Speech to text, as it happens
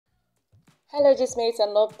Hello Gistmates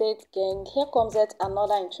and Update gang, here comes yet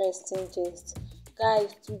another interesting gist.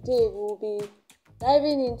 Guys, today we'll be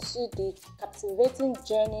diving into the captivating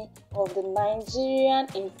journey of the Nigerian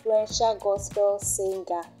influential gospel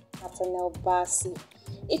singer Nathaniel Bassey.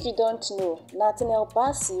 If you don't know, Nathaniel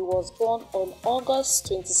Bassey was born on August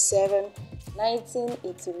 27,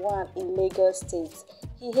 1981 in Lagos State.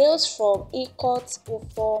 He hails from Ikot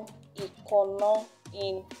Ufom, Ikono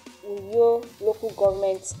in Uyo local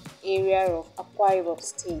government area of Akwa Ibom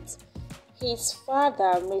State. His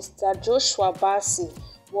father, Mr. Joshua Bassey,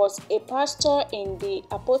 was a pastor in the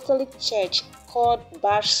Apostolic Church called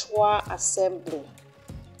Bashwa Assembly.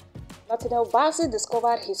 Nathaniel Bassey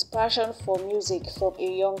discovered his passion for music from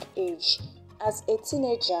a young age. As a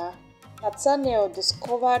teenager, Nathaniel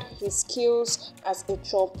discovered his skills as a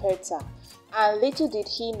trumpeter, and little did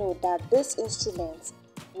he know that this instrument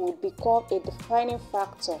would become a defining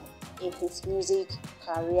factor in his music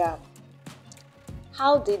career.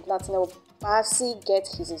 How did Nathaniel Bassey get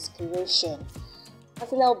his inspiration?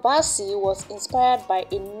 Nathaniel Bassey was inspired by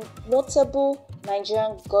a notable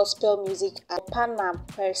Nigerian gospel music and Panam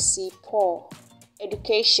Percy Paul.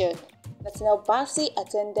 Education. Nathaniel Bassey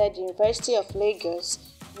attended University of Lagos,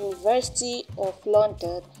 University of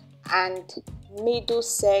London, and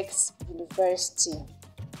Middlesex University.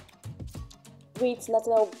 With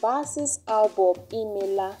Nathaniel Bassey's album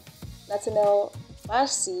Imela, Nathaniel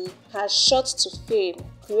Bassey has shot to fame,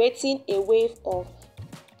 creating a wave of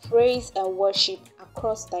praise and worship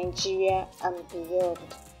across Nigeria and beyond.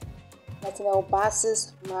 Nathaniel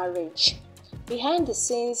Bassey's marriage. Behind the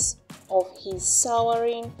scenes of his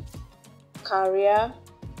soaring career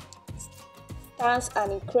stands an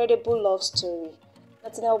incredible love story.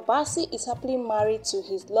 Nathaniel Bassey is happily married to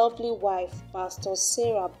his lovely wife, Pastor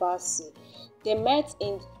Sarah Bassey. They met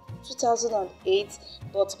in 2008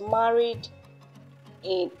 but married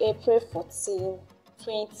in April 14,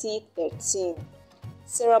 2013.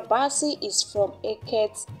 Sarah Bassey is from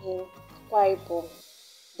Eket in Akwa Ibom.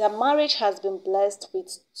 Their marriage has been blessed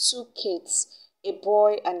with 2 kids, a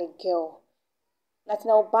boy and a girl.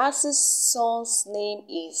 Nathaniel Bassey's son's name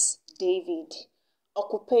is David.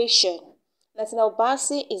 Occupation. Nathaniel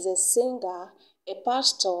Bassey is a singer, a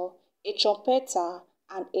pastor, a trumpeter,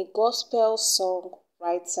 and a gospel song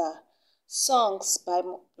writer. Songs by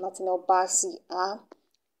Nathaniel Bassey are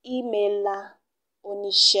Imela,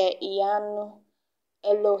 Onishe Iyanu,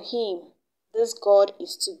 Elohim, This God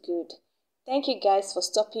is Too Good. Thank you guys for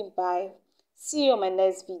stopping by. See you on my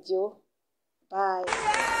next video. Bye.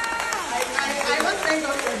 I want to thank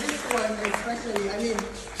God for this one especially.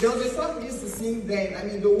 There was a song we used to sing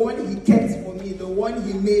then. The one he kept for me, the one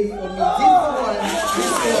he made for me.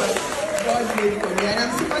 This one, God made for me. And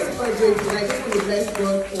I'm super grateful. I just want to bless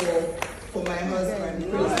God for my husband. You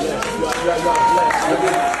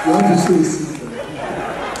want to say sister.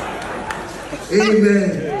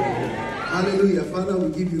 Amen. Hallelujah. Father, we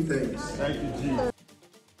give you thanks. Thank you, Jesus.